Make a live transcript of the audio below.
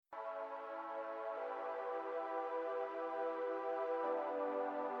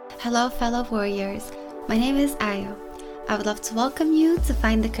Hello, fellow warriors. My name is Ayo. I would love to welcome you to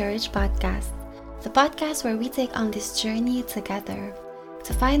Find the Courage podcast, the podcast where we take on this journey together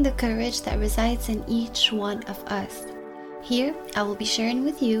to find the courage that resides in each one of us. Here, I will be sharing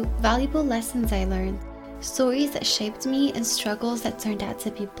with you valuable lessons I learned, stories that shaped me, and struggles that turned out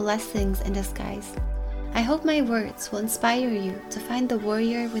to be blessings in disguise. I hope my words will inspire you to find the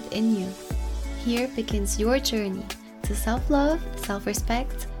warrior within you. Here begins your journey to self-love,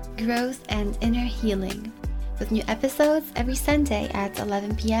 self-respect, growth, and inner healing, with new episodes every Sunday at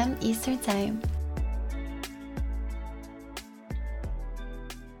 11 p.m. Eastern Time.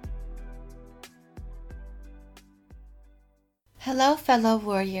 Hello, fellow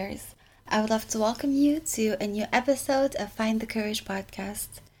warriors. I would love to welcome you to a new episode of Find the Courage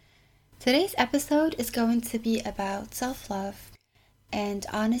podcast. Today's episode is going to be about self-love, and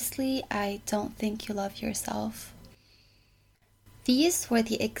honestly, I don't think you love yourself. These were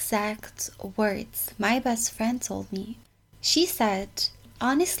the exact words my best friend told me. She said,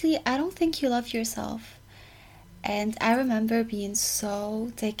 honestly, I don't think you love yourself. And I remember being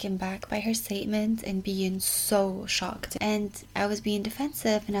so taken back by her statement and being so shocked. And I was being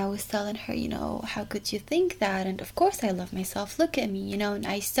defensive and I was telling her, how could you think that? And of course I love myself. Look at me, and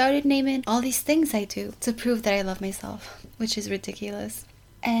I started naming all these things I do to prove that I love myself, which is ridiculous.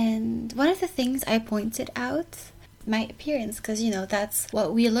 And one of the things I pointed out, my appearance, because that's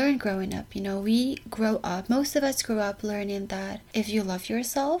what we learn growing up. We grow up, most of us grow up learning that if you love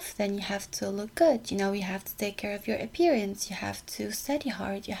yourself, then you have to look good. You have to take care of your appearance, you have to study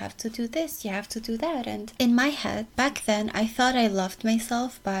hard, you have to do this, you have to do that. And in my head back then, I thought I loved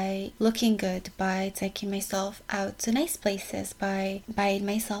myself by looking good, by taking myself out to nice places, by buying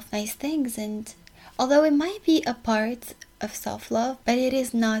myself nice things. And although it might be a part of self-love, but it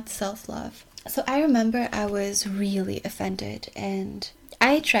is not self-love. So I remember I was really offended and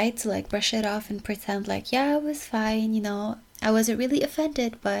I tried to brush it off and pretend I was fine, I wasn't really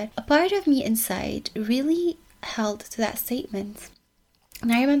offended, but a part of me inside really held to that statement.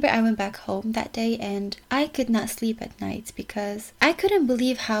 And I remember I went back home that day and I could not sleep at night because I couldn't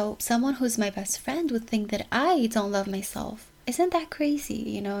believe how someone who's my best friend would think that I don't love myself. Isn't that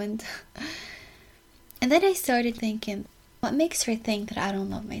crazy, and then I started thinking, what makes her think that I don't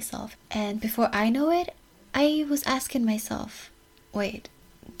love myself? And before I know it, I was asking myself, wait,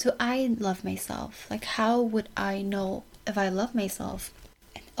 do I love myself? How would I know if I love myself?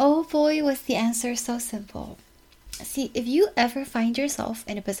 And oh boy, was the answer so simple. See, if you ever find yourself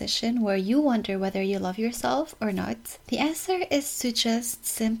in a position where you wonder whether you love yourself or not, the answer is to just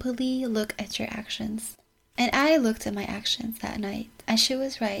simply look at your actions. And I looked at my actions that night, and she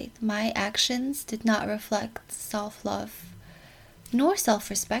was right. My actions did not reflect self-love, nor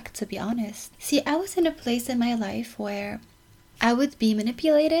self-respect, to be honest. See, I was in a place in my life where I would be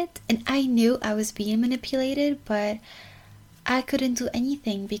manipulated, and I knew I was being manipulated, but I couldn't do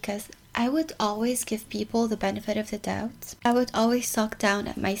anything because I would always give people the benefit of the doubt. I would always talk down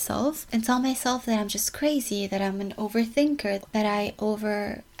at myself and tell myself that I'm just crazy, that I'm an overthinker, that I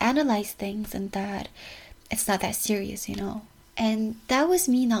overanalyze things, and that it's not that serious, And that was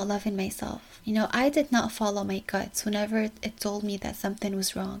me not loving myself. I did not follow my guts whenever it told me that something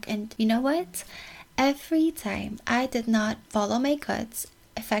was wrong. And you know what? Every time I did not follow my guts,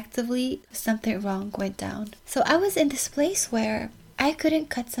 effectively something wrong went down. So I was in this place where I couldn't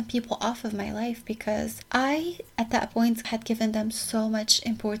cut some people off of my life because I, at that point, had given them so much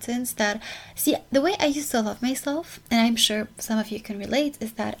importance that, see, the way I used to love myself, and I'm sure some of you can relate,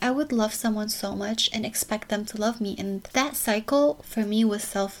 is that I would love someone so much and expect them to love me. And that cycle for me was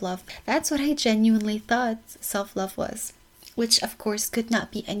self-love. That's what I genuinely thought self-love was, which of course could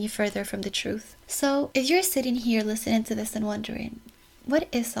not be any further from the truth. So if you're sitting here listening to this and wondering, what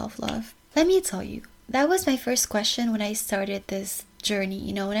is self-love? Let me tell you, that was my first question when I started this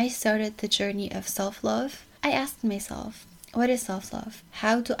journey. When I started the journey of self-love, I asked myself, what is self-love?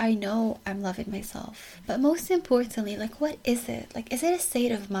 How do I know I'm loving myself? But most importantly, what is it? Is it a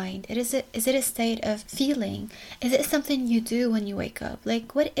state of mind? Is it a state of feeling? Is it something you do when you wake up?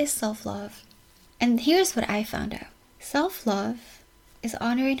 What is self-love? And here's what I found out. Self-love is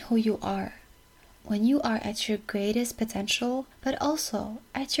honoring who you are when you are at your greatest potential, but also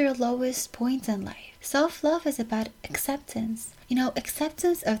at your lowest point in life. Self-love is about acceptance.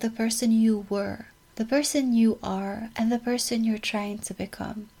 Acceptance of the person you were, the person you are, and the person you're trying to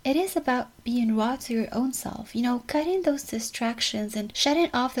become. It is about being raw to your own self, cutting those distractions and shutting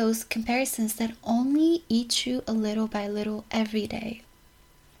off those comparisons that only eat you a little by little every day.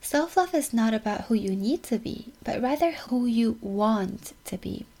 Self-love is not about who you need to be, but rather who you want to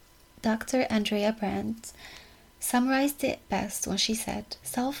be. Dr. Andrea Brandt summarized it best when she said,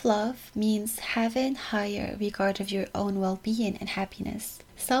 "Self-love means having higher regard of your own well-being and happiness.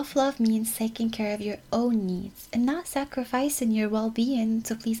 Self-love means taking care of your own needs and not sacrificing your well-being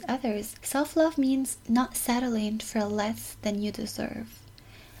to please others. Self-love means not settling for less than you deserve."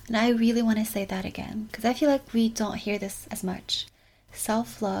 And I really want to say that again, because I feel like we don't hear this as much.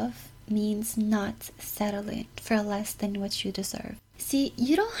 Self-love means not settling for less than what you deserve. See,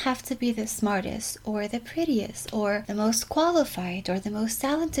 you don't have to be the smartest or the prettiest or the most qualified or the most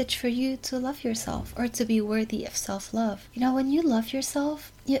talented for you to love yourself or to be worthy of self-love. When you love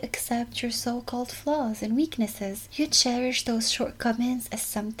yourself, you accept your so-called flaws and weaknesses. You cherish those shortcomings as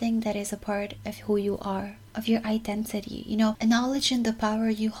something that is a part of who you are, of your identity, acknowledging the power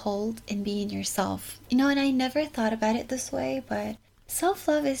you hold in being yourself. And I never thought about it this way, but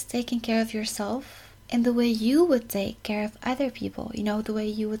self-love is taking care of yourself in the way you would take care of other people, the way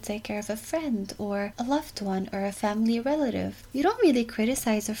you would take care of a friend or a loved one or a family relative. You don't really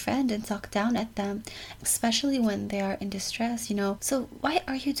criticize a friend and talk down at them, especially when they are in distress, So why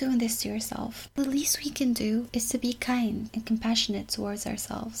are you doing this to yourself? The least we can do is to be kind and compassionate towards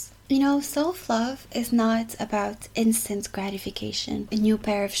ourselves. Self-love is not about instant gratification, a new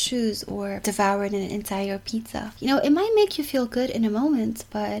pair of shoes, or devouring an entire pizza. It might make you feel good in a moment,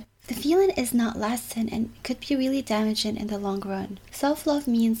 but the feeling is not lasting and could be really damaging in the long run. Self-love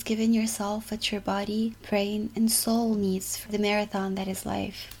means giving yourself what your body, brain, and soul needs for the marathon that is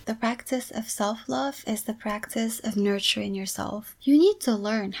life. The practice of self-love is the practice of nurturing yourself. You need to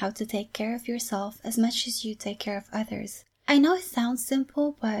learn how to take care of yourself as much as you take care of others. I know it sounds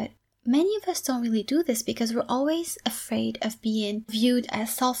simple, but many of us don't really do this because we're always afraid of being viewed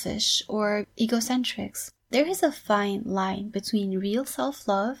as selfish or egocentrics. There is a fine line between real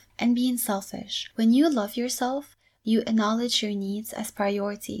self-love and being selfish. When you love yourself, you acknowledge your needs as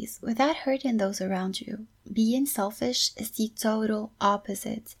priorities without hurting those around you. Being selfish is the total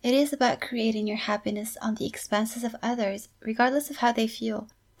opposite. It is about creating your happiness on the expenses of others, regardless of how they feel.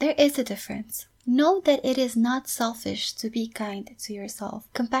 There is a difference. Know that it is not selfish to be kind to yourself.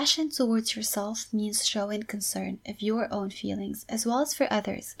 Compassion towards yourself means showing concern of your own feelings as well as for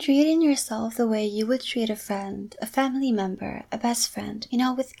others. Treating yourself the way you would treat a friend, a family member, a best friend,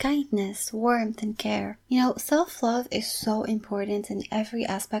 with kindness, warmth, and care. Self-love is so important in every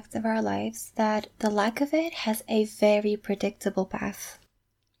aspect of our lives that the lack of it has a very predictable path.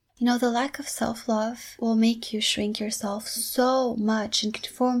 The lack of self-love will make you shrink yourself so much and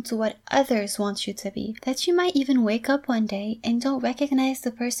conform to what others want you to be that you might even wake up one day and don't recognize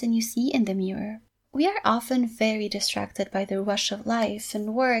the person you see in the mirror. We are often very distracted by the rush of life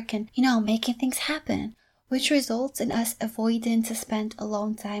and work and, making things happen, which results in us avoiding to spend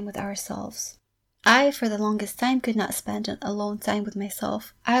alone time with ourselves. I, for the longest time, could not spend an alone time with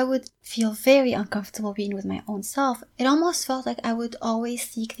myself. I would feel very uncomfortable being with my own self. It almost felt like I would always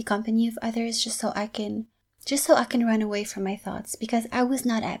seek the company of others just so I can run away from my thoughts because I was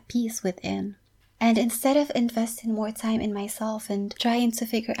not at peace within. And instead of investing more time in myself and trying to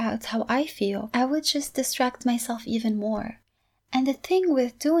figure out how I feel, I would just distract myself even more. And the thing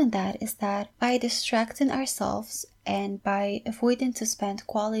with doing that is that by distracting ourselves and by avoiding to spend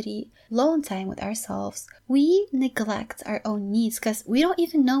quality alone time with ourselves, we neglect our own needs because we don't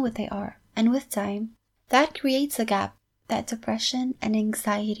even know what they are. And with time, that creates a gap that depression and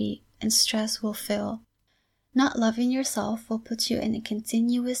anxiety and stress will fill. Not loving yourself will put you in a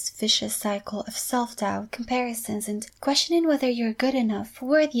continuous vicious cycle of self-doubt, comparisons, and questioning whether you're good enough,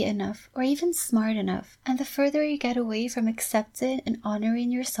 worthy enough, or even smart enough. And the further you get away from accepting and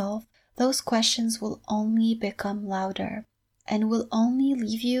honoring yourself, those questions will only become louder and will only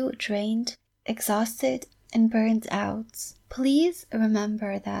leave you drained, exhausted, and burned out. Please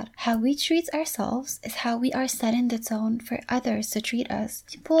remember that how we treat ourselves is how we are setting the tone for others to treat us.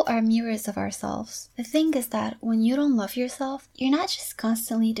 People are mirrors of ourselves. The thing is that when you don't love yourself, you're not just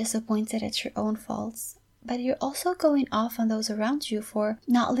constantly disappointed at your own faults, but you're also going off on those around you for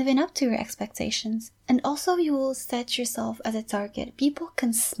not living up to your expectations. And also you will set yourself as a target. People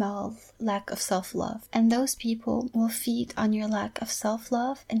can smell lack of self-love, and those people will feed on your lack of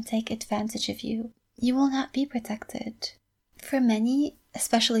self-love and take advantage of you. You will not be protected. For many,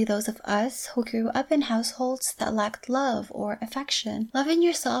 especially those of us who grew up in households that lacked love or affection, loving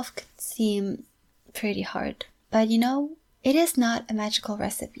yourself could seem pretty hard. But It is not a magical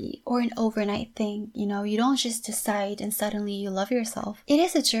recipe or an overnight thing. You don't just decide and suddenly you love yourself. It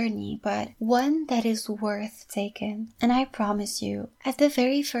is a journey, but one that is worth taking. And I promise you, at the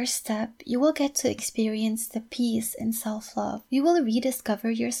very first step, you will get to experience the peace and self-love. You will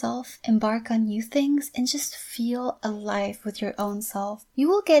rediscover yourself, embark on new things, and just feel alive with your own self. You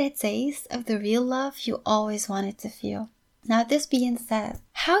will get a taste of the real love you always wanted to feel. Now, this being said,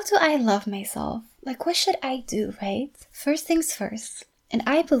 how do I love myself? What should I do, right? First things first. And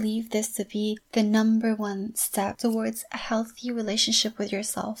I believe this to be the number one step towards a healthy relationship with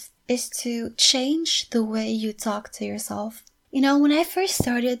yourself, is to change the way you talk to yourself. When I first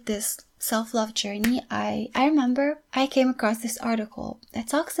started this self-love journey, I remember I came across this article that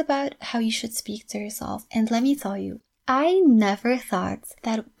talks about how you should speak to yourself. And let me tell you, I never thought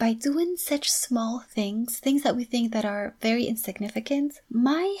that by doing such small things that we think that are very insignificant,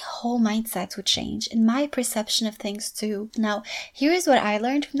 my whole mindset would change and my perception of things too. Now, here's what I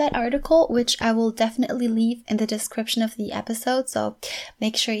learned from that article, which I will definitely leave in the description of the episode, so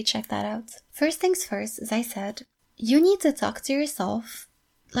make sure you check that out. First things first, as I said, you need to talk to yourself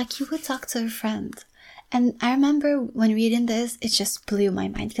like you would talk to a friend. And I remember when reading this, it just blew my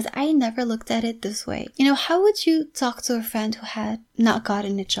mind because I never looked at it this way. How would you talk to a friend who had not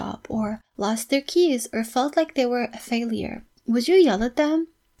gotten a job or lost their keys or felt like they were a failure? Would you yell at them?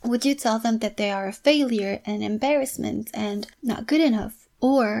 Would you tell them that they are a failure and embarrassment and not good enough?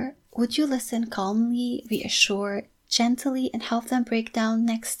 Or would you listen calmly, reassure, gently, and help them break down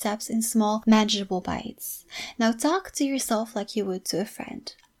next steps in small, manageable bites? Now talk to yourself like you would to a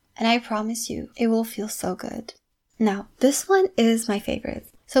friend. And I promise you, it will feel so good. Now, this one is my favorite.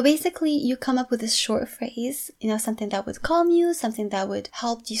 So basically, you come up with this short phrase, something that would calm you, something that would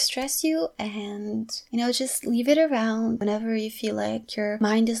help de-stress you, and, just leave it around. Whenever you feel like your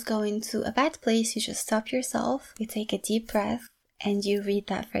mind is going to a bad place, you just stop yourself, you take a deep breath, and you read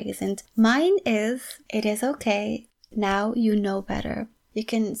that phrase. And mine is, it is okay, now you know better. You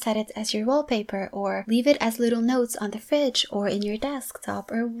can set it as your wallpaper or leave it as little notes on the fridge or in your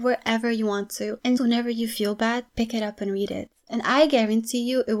desktop or wherever you want to. And whenever you feel bad, pick it up and read it. And I guarantee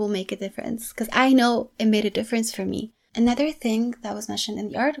you it will make a difference because I know it made a difference for me. Another thing that was mentioned in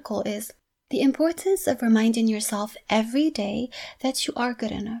the article is the importance of reminding yourself every day that you are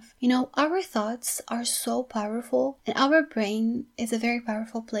good enough. Our thoughts are so powerful and our brain is a very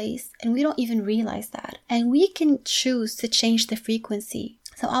powerful place and we don't even realize that. And we can choose to change the frequency.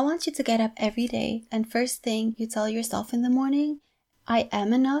 So I want you to get up every day and first thing you tell yourself in the morning, I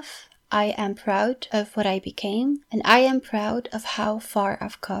am enough, I am proud of what I became, and I am proud of how far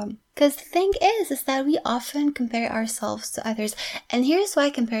I've come. Because the thing is that we often compare ourselves to others. And here's why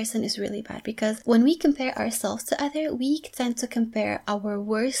comparison is really bad. Because when we compare ourselves to others, we tend to compare our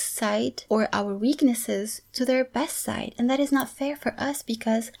worst side or our weaknesses to their best side. And that is not fair for us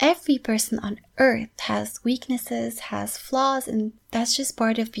because every person on earth has weaknesses, has flaws, and that's just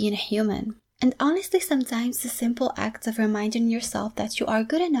part of being a human. And honestly, sometimes the simple act of reminding yourself that you are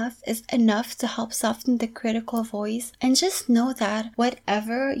good enough is enough to help soften the critical voice and just know that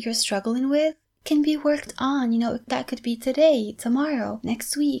whatever you're struggling with can be worked on. That could be today, tomorrow,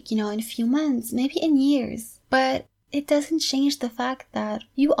 next week, in a few months, maybe in years. But it doesn't change the fact that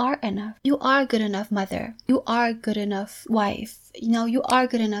you are enough. You are good enough mother. You are good enough wife. You are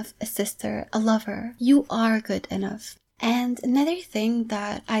good enough a sister, a lover. You are good enough. And another thing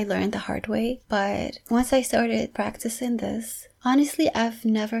that I learned the hard way, but once I started practicing this, honestly, I've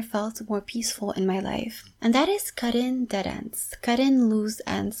never felt more peaceful in my life. And that is cutting dead ends, cutting loose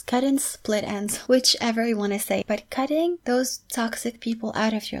ends, cutting split ends, whichever you want to say. But cutting those toxic people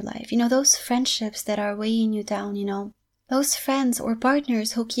out of your life, those friendships that are weighing you down, those friends or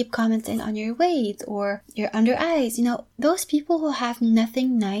partners who keep commenting on your weight or your under eyes, those people who have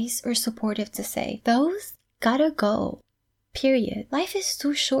nothing nice or supportive to say, those gotta go. Period. Life is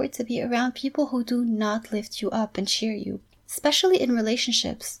too short to be around people who do not lift you up and cheer you, especially in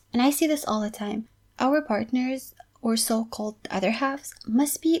relationships. And I see this all the time. Our partners, or so-called other halves,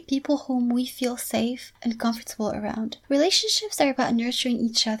 must be people whom we feel safe and comfortable around. Relationships are about nurturing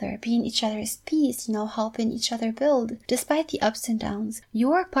each other, being each other's peace, helping each other build. Despite the ups and downs,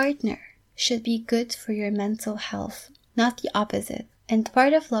 your partner should be good for your mental health, not the opposite. And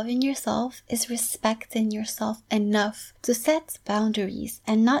part of loving yourself is respecting yourself enough to set boundaries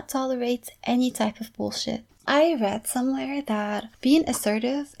and not tolerate any type of bullshit. I read somewhere that being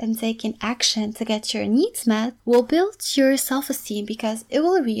assertive and taking action to get your needs met will build your self-esteem because it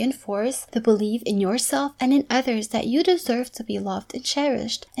will reinforce the belief in yourself and in others that you deserve to be loved and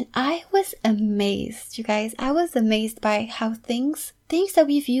cherished. And I was amazed, you guys. I was amazed by how things that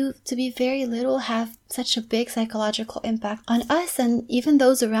we view to be very little have such a big psychological impact on us and even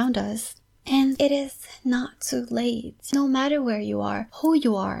those around us. And it is not too late. No matter where you are, who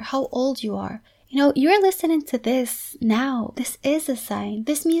you are, how old you are. You're listening to this now. This is a sign.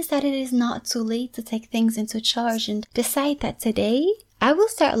 This means that it is not too late to take things into charge and decide that today I will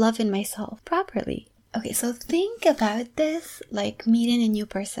start loving myself properly. Okay, so think about this like meeting a new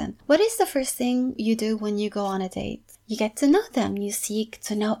person. What is the first thing you do when you go on a date? You get to know them. You seek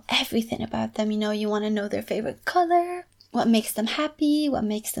to know everything about them. You want to know their favorite color, what makes them happy, what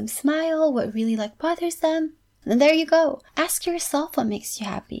makes them smile, what really bothers them. And there you go. Ask yourself what makes you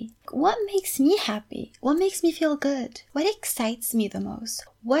happy. What makes me happy? What makes me feel good? What excites me the most?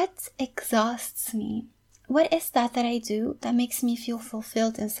 What exhausts me? What is that I do that makes me feel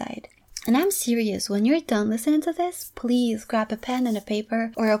fulfilled inside? And I'm serious, when you're done listening to this, please grab a pen and a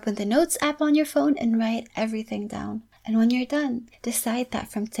paper or open the notes app on your phone and write everything down. And when you're done, decide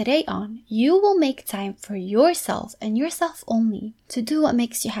that from today on, you will make time for yourself and yourself only to do what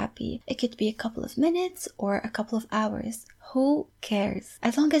makes you happy. It could be a couple of minutes or a couple of hours. Who cares?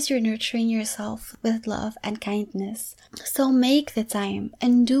 As long as you're nurturing yourself with love and kindness. So make the time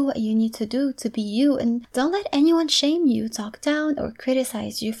and do what you need to do to be you, and don't let anyone shame you, talk down, or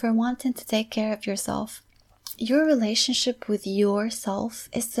criticize you for wanting to take care of yourself. Your relationship with yourself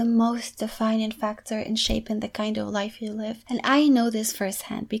is the most defining factor in shaping the kind of life you live. And I know this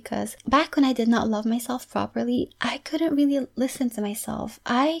firsthand because back when I did not love myself properly, I couldn't really listen to myself.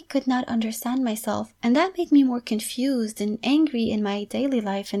 I could not understand myself. And that made me more confused and angry in my daily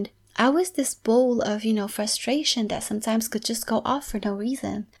life. And I was this bowl of, frustration that sometimes could just go off for no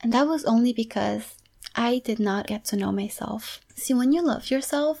reason. And that was only because I did not get to know myself. See, when you love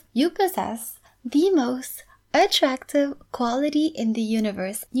yourself, you possess the most attractive quality in the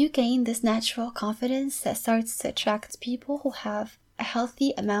universe. You gain this natural confidence that starts to attract people who have a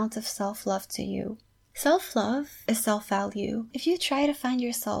healthy amount of self-love to you. Self-love is self-value. If you try to find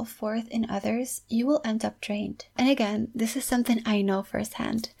your self-worth in others, you will end up drained. And again, this is something I know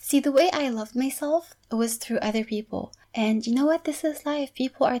firsthand. See, the way I loved myself was through other people. And you know what? This is life.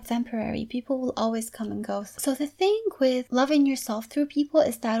 People are temporary. People will always come and go. So the thing with loving yourself through people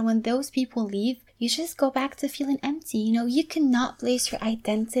is that when those people leave, you just go back to feeling empty. You cannot place your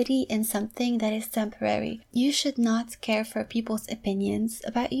identity in something that is temporary. You should not care for people's opinions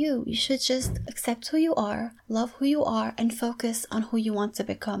about you. You should just accept who you are, love who you are, and focus on who you want to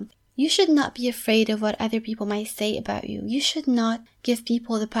become. You should not be afraid of what other people might say about you. You should not give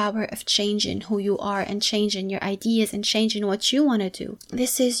people the power of changing who you are and changing your ideas and changing what you want to do.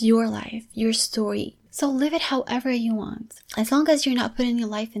 This is your life, your story. So live it however you want, as long as you're not putting your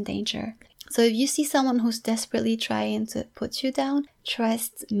life in danger. So if you see someone who's desperately trying to put you down,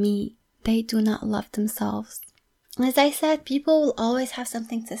 trust me, they do not love themselves. As I said, people will always have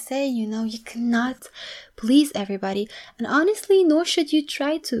something to say, you cannot please everybody. And honestly, nor should you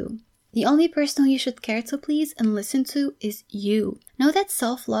try to. The only person who you should care to please and listen to is you. Know that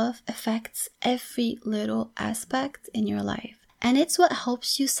self-love affects every little aspect in your life. And it's what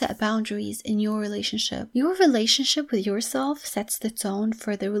helps you set boundaries in your relationship. Your relationship with yourself sets the tone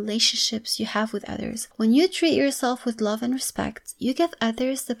for the relationships you have with others. When you treat yourself with love and respect, you give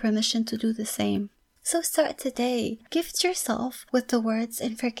others the permission to do the same. So start today. Gift yourself with the words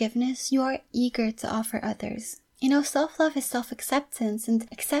and forgiveness you are eager to offer others. Self-love is self-acceptance, and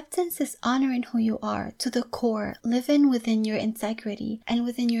acceptance is honoring who you are to the core, living within your integrity and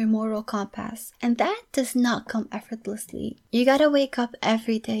within your moral compass. And that does not come effortlessly. You gotta wake up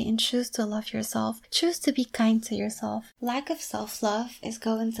every day and choose to love yourself. Choose to be kind to yourself. Lack of self-love is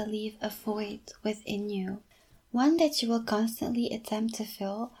going to leave a void within you, one that you will constantly attempt to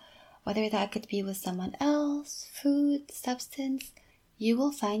fill, whether that could be with someone else, food, substance. You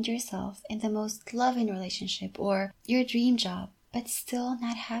will find yourself in the most loving relationship or your dream job, but still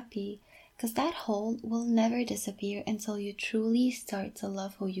not happy, because that hole will never disappear until you truly start to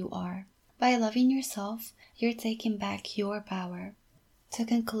love who you are. By loving yourself, you're taking back your power. To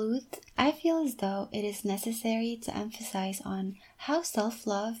conclude, I feel as though it is necessary to emphasize on how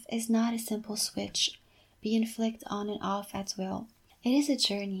self-love is not a simple switch being flicked on and off at will. It is a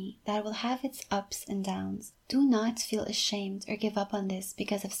journey that will have its ups and downs. Do not feel ashamed or give up on this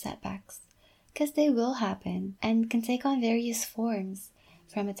because of setbacks, because they will happen and can take on various forms.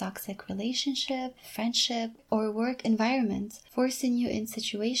 from a toxic relationship, friendship, or work environment, forcing you in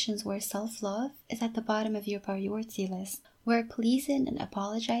situations where self-love is at the bottom of your priority list, where pleasing and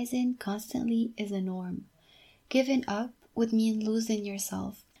apologizing constantly is a norm. Giving up would mean losing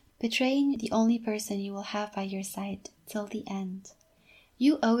yourself, betraying the only person you will have by your side till the end.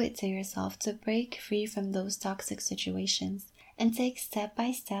 You owe it to yourself to break free from those toxic situations and take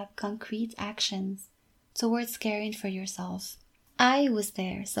step-by-step concrete actions towards caring for yourself. I was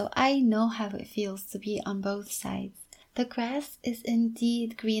there, so I know how it feels to be on both sides. The grass is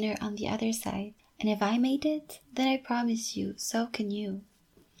indeed greener on the other side, and if I made it, then I promise you, so can you.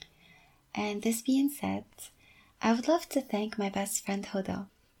 And this being said, I would love to thank my best friend Huda.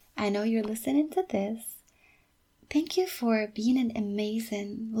 I know you're listening to this. Thank you for being an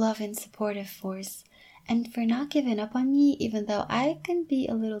amazing, loving, supportive force, and for not giving up on me even though I can be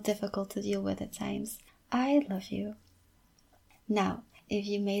a little difficult to deal with at times. I love you. Now, if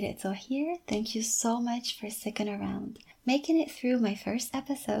you made it till here, thank you so much for sticking around, making it through my first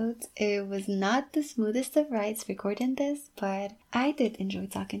episode. It was not the smoothest of rides recording this, but I did enjoy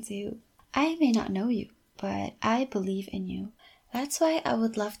talking to you. I may not know you, but I believe in you. That's why I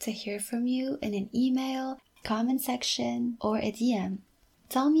would love to hear from you in an email, comment section, or a DM.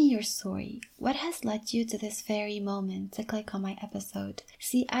 Tell me your story. What has led you to this very moment to click on my episode?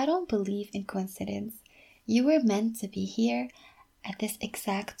 See, I don't believe in coincidence. You were meant to be here at this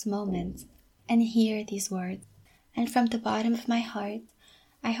exact moment and hear these words. And from the bottom of my heart,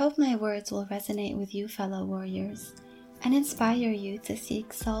 I hope my words will resonate with you, fellow warriors, and inspire you to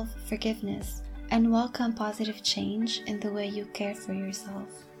seek self-forgiveness and welcome positive change in the way you care for yourself.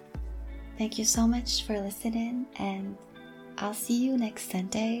 Thank you so much for listening, and I'll see you next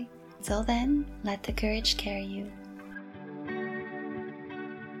Sunday. Till then, let the courage carry you.